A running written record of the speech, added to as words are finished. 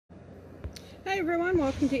Hi everyone,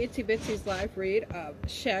 welcome to Itsy Bitsy's live read of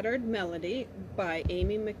Shattered Melody by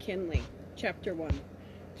Amy McKinley, Chapter 1,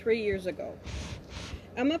 3 years ago.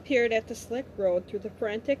 Emma peered at the slick road through the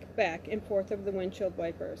frantic back and forth of the windshield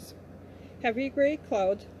wipers. Heavy gray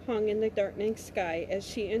clouds hung in the darkening sky as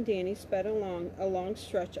she and Danny sped along a long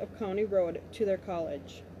stretch of county road to their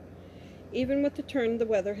college. Even with the turn the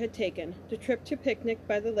weather had taken, the trip to picnic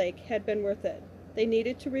by the lake had been worth it. They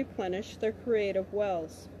needed to replenish their creative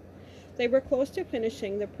wells. They were close to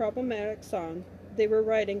finishing the problematic song they were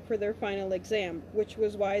writing for their final exam, which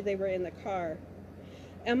was why they were in the car.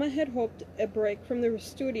 Emma had hoped a break from the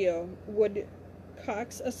studio would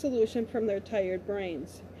coax a solution from their tired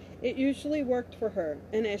brains. It usually worked for her,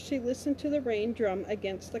 and as she listened to the rain drum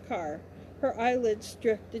against the car, her eyelids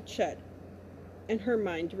drifted shut, and her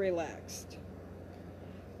mind relaxed.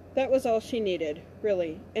 That was all she needed,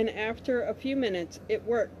 really, and after a few minutes it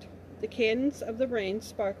worked. The cadence of the rain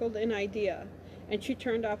sparkled an idea, and she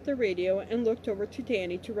turned off the radio and looked over to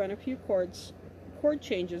Danny to run a few chord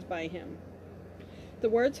changes by him. The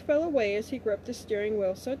words fell away as he gripped the steering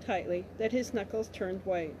wheel so tightly that his knuckles turned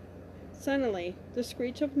white. Suddenly, the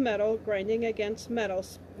screech of metal grinding against metal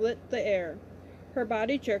split the air. Her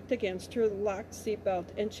body jerked against her locked seatbelt,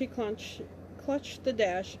 and she clutched the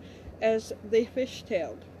dash as they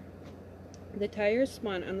fishtailed. The tires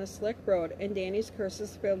spun on the slick road, and Danny's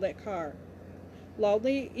curses filled that car,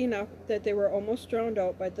 loudly enough that they were almost drowned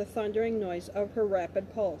out by the thundering noise of her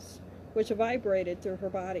rapid pulse, which vibrated through her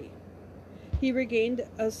body. He regained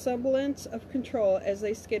a semblance of control as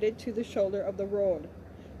they skidded to the shoulder of the road.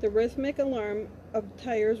 The rhythmic alarm of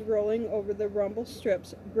tires rolling over the rumble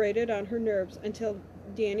strips grated on her nerves until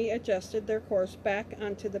Danny adjusted their course back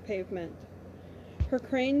onto the pavement.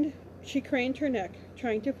 She craned her neck,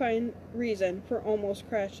 trying to find reason for almost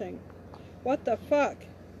crashing. What the fuck?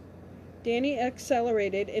 Danny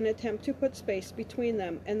accelerated in an attempt to put space between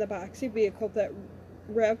them and the boxy vehicle that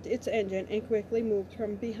revved its engine and quickly moved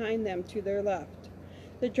from behind them to their left.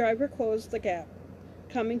 The driver closed the gap,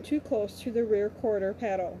 coming too close to the rear quarter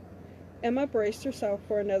panel. Emma braced herself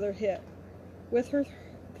for another hit. With her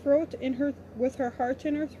heart in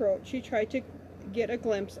her throat, she tried to get a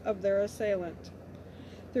glimpse of their assailant.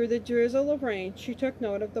 Through the drizzle of rain, she took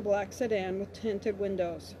note of the black sedan with tinted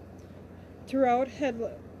windows. Without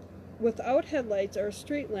headlights or a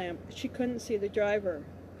street lamp, she couldn't see the driver.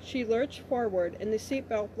 She lurched forward, and the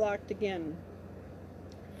seatbelt locked again.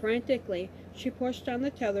 Frantically, she pushed on the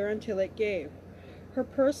tether until it gave. Her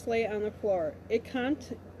purse lay on the floor,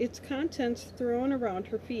 its contents thrown around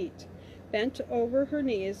her feet. Bent over her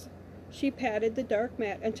knees, she patted the dark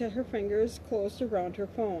mat until her fingers closed around her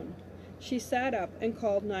phone. She sat up and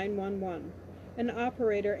called 911. An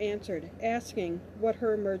operator answered, asking what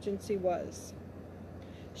her emergency was.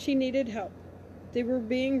 She needed help.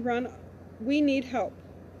 We need help.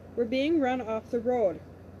 We're being run off the road.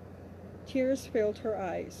 Tears filled her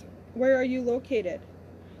eyes. Where are you located?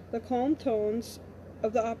 The calm tones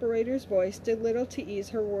of the operator's voice did little to ease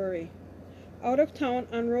her worry. Out of town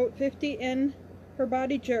on Route 50 N, her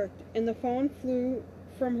body jerked, and the phone flew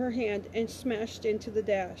from her hand and smashed into the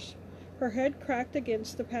dash. Her head cracked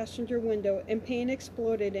against the passenger window, and pain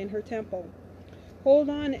exploded in her temple.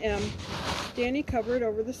 Hold on, Em. Danny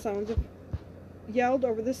yelled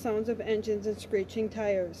over the sounds of engines and screeching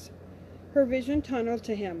tires. Her vision tunneled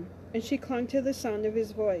to him, and she clung to the sound of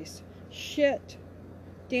his voice. Shit!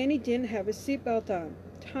 Danny didn't have his seatbelt on.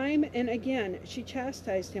 Time and again, she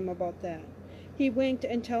chastised him about that. He winked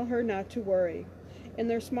and told her not to worry. In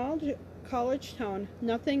their small college town,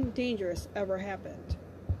 nothing dangerous ever happened.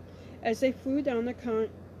 As they flew down the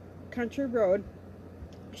country road,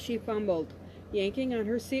 she fumbled, yanking on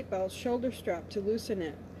her seatbelt shoulder strap to loosen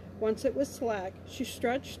it. Once it was slack, she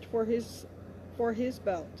stretched for his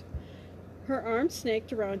belt. Her arm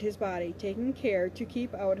snaked around his body, taking care to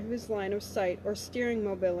keep out of his line of sight or steering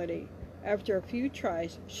mobility. After a few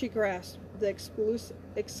tries, she grasped the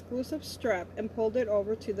exclusive strap and pulled it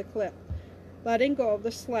over to the clip, letting go of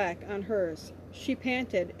the slack on hers. She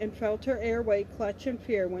panted and felt her airway clutch in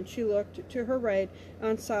fear when she looked to her right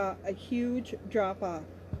and saw a huge drop-off.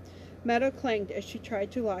 Metal clanged as she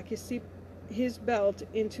tried to lock his belt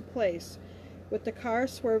into place, with the car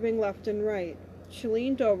swerving left and right. She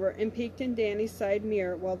leaned over and peeked in Danny's side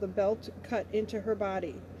mirror while the belt cut into her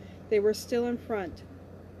body. They were still in front.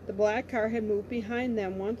 The black car had moved behind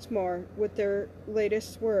them once more with their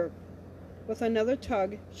latest swerve. With another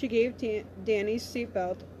tug, she got Danny's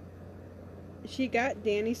seatbelt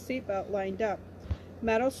lined up.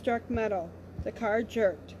 Metal struck metal. The car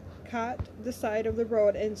jerked, caught the side of the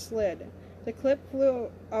road, and slid. The clip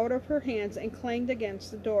flew out of her hands and clanged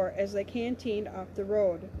against the door as they canteen off the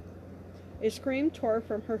road. A scream tore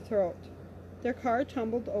from her throat. Their car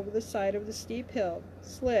tumbled over the side of the steep hill,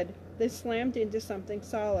 slid, then slammed into something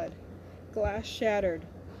solid. Glass shattered.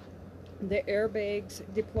 The airbags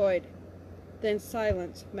deployed. Then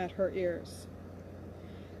silence met her ears.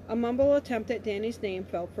 A mumble attempt at Danny's name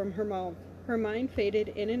fell from her mouth. Her mind faded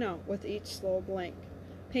in and out with each slow blink.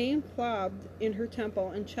 Pain throbbed in her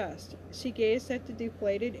temple and chest. She gazed at the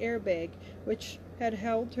deflated airbag which had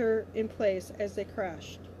held her in place as they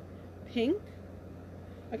crashed. Pink?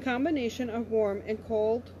 A combination of warm and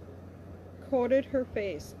cold coated her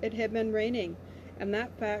face. It had been raining, and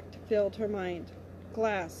that fact filled her mind.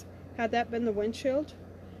 Glass. Had that been the windshield?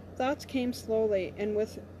 Thoughts came slowly, and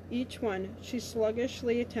with each one she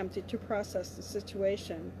sluggishly attempted to process the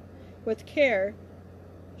situation. With care,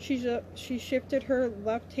 she shifted her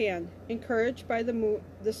left hand. Encouraged by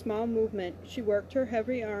the small movement, she worked her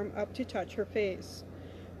heavy arm up to touch her face.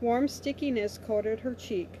 Warm stickiness coated her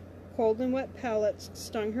cheek. Cold and wet pellets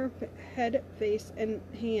stung her head, face, and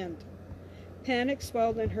hand. Panic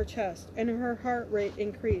swelled in her chest, and her heart rate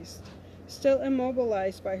increased. Still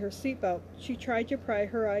immobilized by her seatbelt, she tried to pry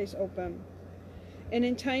her eyes open. And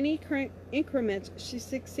in tiny increments, she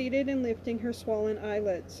succeeded in lifting her swollen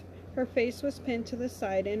eyelids. Her face was pinned to the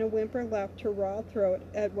side, and a whimper left her raw throat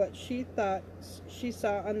at what she thought she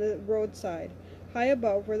saw on the roadside, high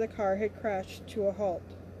above where the car had crashed to a halt.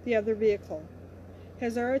 The other vehicle.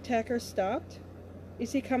 Has our attacker stopped?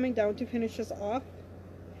 Is he coming down to finish us off?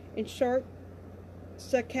 In short,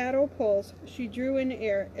 staccato pulse, she drew in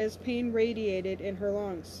air as pain radiated in her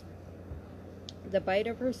lungs. The bite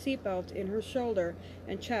of her seatbelt in her shoulder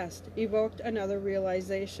and chest evoked another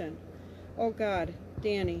realization. Oh God,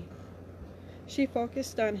 Danny. She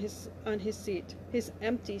focused on his seat, his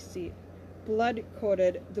empty seat. Blood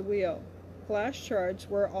coated the wheel. Glass shards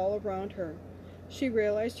were all around her. She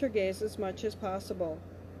realized her gaze as much as possible.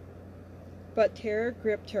 But terror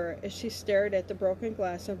gripped her as she stared at the broken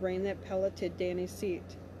glass of rain that pelleted Danny's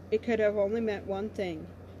seat. It could have only meant one thing.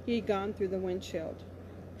 He had gone through the windshield.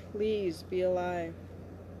 Please be alive.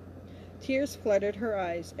 Tears flooded her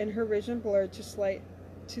eyes, and her vision blurred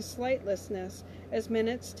to sightlessness as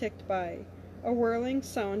minutes ticked by. A whirling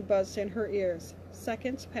sound buzzed in her ears.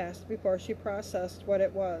 Seconds passed before she processed what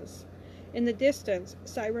it was. In the distance,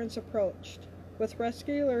 sirens approached. With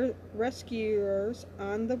rescuers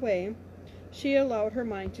on the way, she allowed her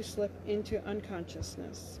mind to slip into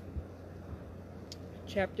unconsciousness.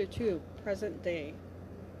 Chapter 2, Present Day.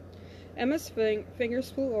 Emma's fingers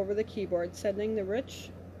flew over the keyboard, sending the rich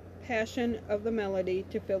passion of the melody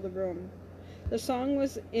to fill the room. The song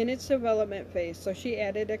was in its development phase, so she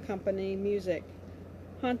added accompanying music.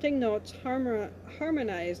 Haunting notes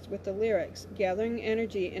harmonized with the lyrics, gathering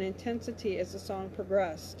energy and intensity as the song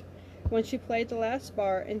progressed. When she played the last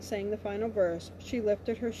bar and sang the final verse, she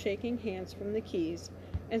lifted her shaking hands from the keys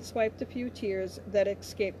and swiped the few tears that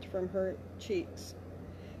escaped from her cheeks.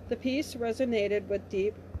 The piece resonated with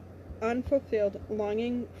deep, unfulfilled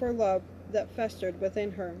longing for love that festered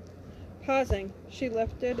within her. Pausing, she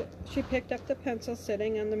picked up the pencil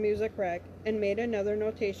sitting on the music rack and made another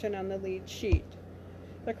notation on the lead sheet.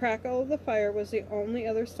 The crackle of the fire was the only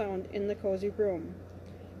other sound in the cozy room.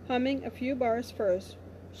 Humming a few bars first,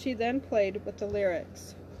 she then played with the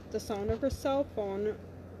lyrics. The sound of her cell phone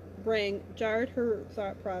ring jarred her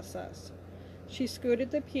thought process. She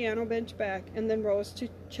scooted the piano bench back and then rose to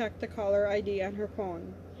check the caller ID on her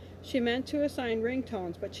phone. She meant to assign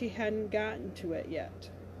ringtones, but she hadn't gotten to it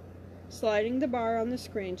yet. Sliding the bar on the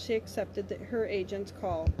screen, she accepted her agent's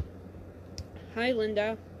call. Hi,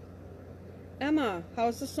 Linda. Emma,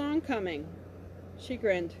 how's the song coming? She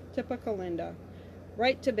grinned. Typical Linda.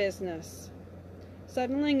 Right to business.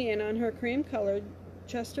 Settling in on her cream-colored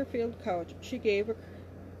Chesterfield couch, she gave a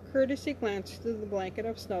courtesy glance to the blanket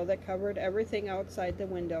of snow that covered everything outside the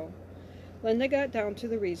window. Linda got down to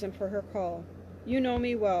the reason for her call. You know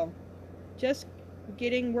me well. Just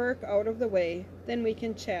getting work out of the way, then we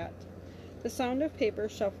can chat. The sound of paper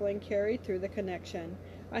shuffling carried through the connection.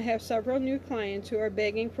 I have several new clients who are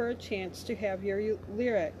begging for a chance to have your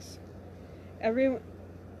lyrics.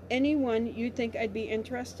 Anyone you think I'd be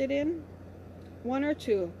interested in? One or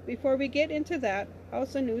two. Before we get into that,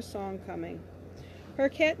 how's the new song coming? Her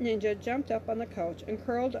cat Ninja jumped up on the couch and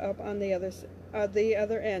curled up on the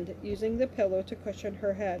other end, using the pillow to cushion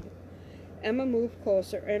her head. Emma moved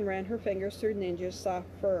closer and ran her fingers through Ninja's soft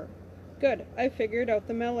fur. Good. I figured out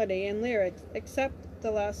the melody and lyrics, except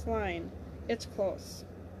the last line. It's close.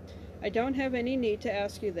 I don't have any need to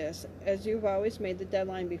ask you this, as you've always made the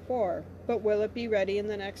deadline before, but will it be ready in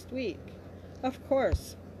the next week? Of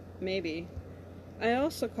course. Maybe. I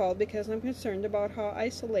also called because I'm concerned about how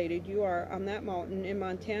isolated you are on that mountain in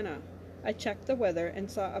Montana. I checked the weather and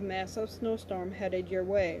saw a massive snowstorm headed your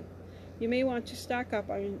way. You may want to stock up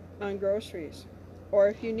on groceries. Or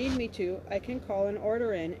if you need me to, I can call an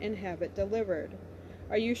order in and have it delivered.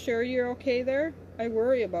 Are you sure you're okay there? I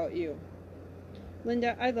worry about you.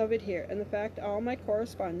 Linda, I love it here, and the fact all my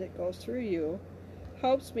correspondence goes through you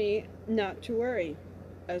helps me not to worry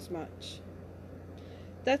as much.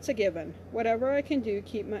 That's a given. Whatever I can do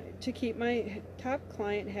to keep my top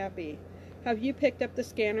client happy. Have you picked up the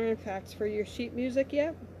scanner and fax for your sheet music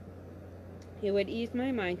yet? It would ease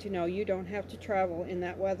my mind to know you don't have to travel in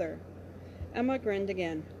that weather. Emma grinned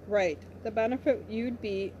again. Right. The benefit would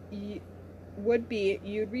be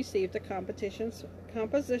you'd receive the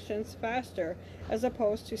compositions faster as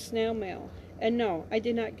opposed to snail mail. And no, I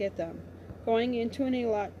did not get them. Going into an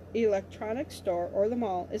electronics store or the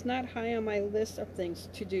mall is not high on my list of things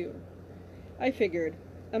to do. I figured.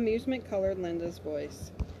 Amusement colored Linda's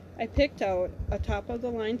voice. I picked out a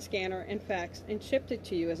top-of-the-line scanner and faxed and shipped it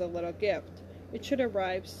to you as a little gift. It should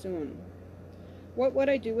arrive soon. What would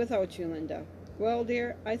I do without you, Linda? Well,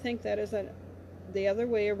 dear, I think that is the other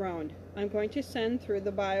way around. I'm going to send through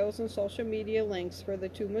the bios and social media links for the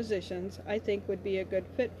two musicians I think would be a good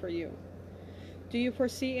fit for you. Do you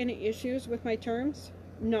foresee any issues with my terms?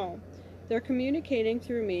 No. They're communicating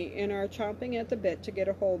through me and are chomping at the bit to get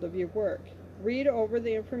a hold of your work. Read over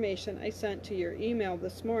the information I sent to your email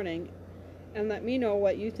this morning and let me know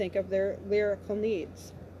what you think of their lyrical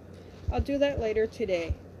needs. I'll do that later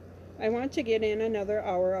today. I want to get in another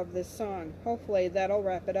hour of this song. Hopefully that'll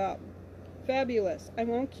wrap it up. Fabulous. I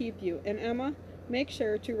won't keep you. And Emma, make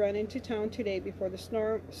sure to run into town today before the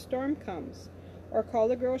storm comes. Or call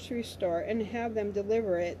the grocery store and have them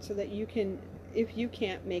deliver it so that you can, if you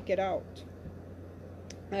can't make it out.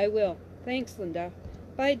 I will. Thanks, Linda.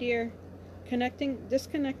 Bye, dear.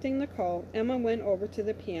 Disconnecting the call, Emma went over to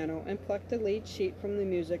the piano and plucked the lead sheet from the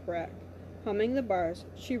music rack. Humming the bars,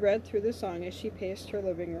 she read through the song as she paced her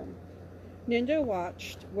living room. Linda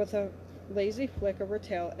watched with a lazy flick of her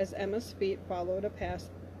tail as Emma's feet followed a path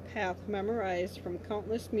memorized from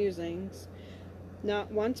countless musings,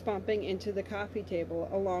 not once bumping into the coffee table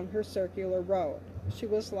along her circular road. She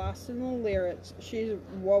was lost in the lyrics she'd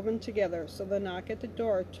woven together, so the knock at the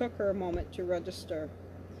door took her a moment to register.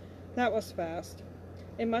 That was fast.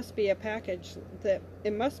 It must be the package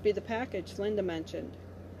Linda mentioned.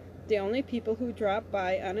 The only people who dropped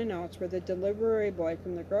by unannounced were the delivery boy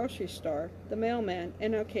from the grocery store, the mailman,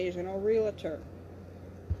 and an occasional realtor.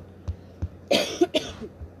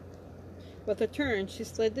 With a turn, she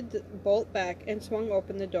slid the bolt back and swung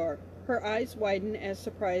open the door. Her eyes widened as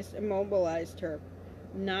surprise immobilized her.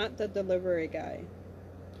 Not the delivery guy.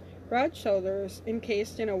 Broad shoulders,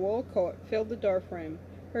 encased in a wool coat, filled the doorframe.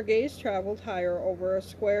 Her gaze traveled higher over a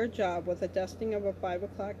square job with a dusting of a 5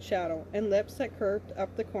 o'clock shadow and lips that curved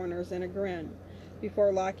up the corners in a grin,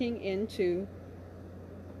 before locking into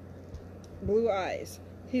blue eyes.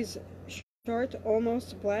 His short,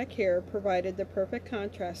 almost black hair provided the perfect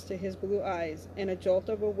contrast to his blue eyes, and a jolt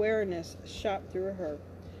of awareness shot through her.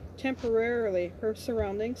 Temporarily, her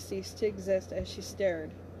surroundings ceased to exist as she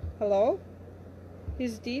stared. Hello?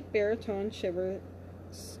 His deep baritone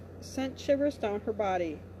sent shivers down her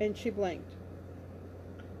body, and she blinked.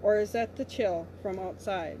 Or is that the chill from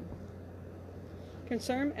outside?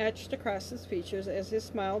 Concern etched across his features as his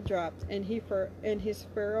smile dropped and his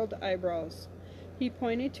furrowed eyebrows. He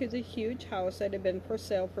pointed to the huge house that had been for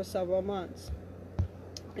sale for several months.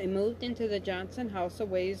 I moved into the Johnson house a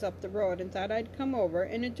ways up the road and thought I'd come over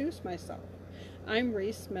and introduce myself. I'm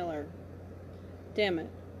Reese Miller. Damn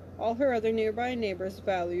it. All her other nearby neighbors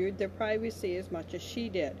valued their privacy as much as she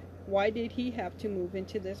did. Why did he have to move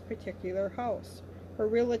into this particular house? Her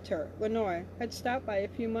realtor, Lenore, had stopped by a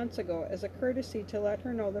few months ago as a courtesy to let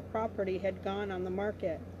her know the property had gone on the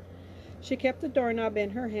market. She kept the doorknob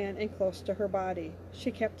in her hand and close to her body.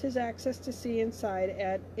 She kept his access to see inside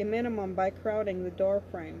at a minimum by crowding the door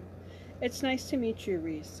frame. It's nice to meet you,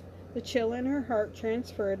 Reese. The chill in her heart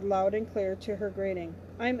transferred loud and clear to her greeting.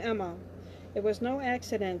 I'm Emma. It was no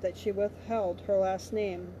accident that she withheld her last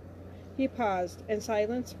name. He paused, and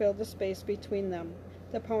silence filled the space between them.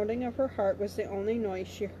 The pounding of her heart was the only noise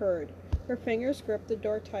she heard. Her fingers gripped the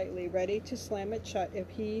door tightly, ready to slam it shut if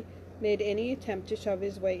he made any attempt to shove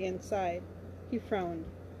his way inside. He frowned.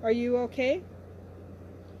 Are you okay?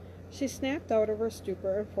 She snapped out of her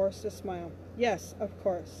stupor and forced a smile. Yes, of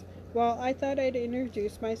course. Well, I thought I'd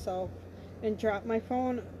introduce myself and drop my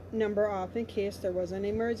phone number off in case there was an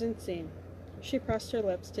emergency. She pressed her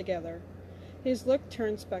lips together. His look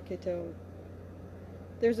turned speculative.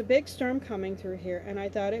 There's a big storm coming through here, and I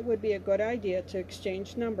thought it would be a good idea to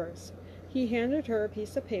exchange numbers. He handed her a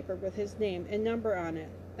piece of paper with his name and number on it,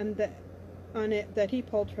 and on it that he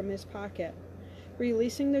pulled from his pocket.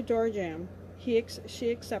 Releasing the door jamb, she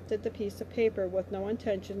accepted the piece of paper with no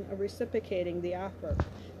intention of reciprocating the offer.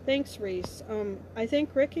 Thanks, Reese. I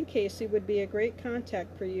think Rick and Casey would be a great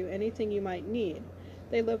contact for you, anything you might need.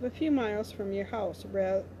 They live a few miles from your house,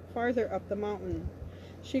 farther up the mountain.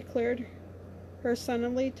 She cleared her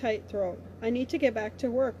sunnily tight throat. I need to get back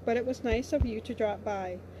to work, but it was nice of you to drop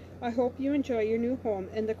by. I hope you enjoy your new home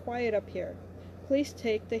and the quiet up here. Please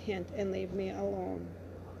take the hint and leave me alone.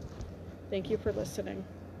 Thank you for listening.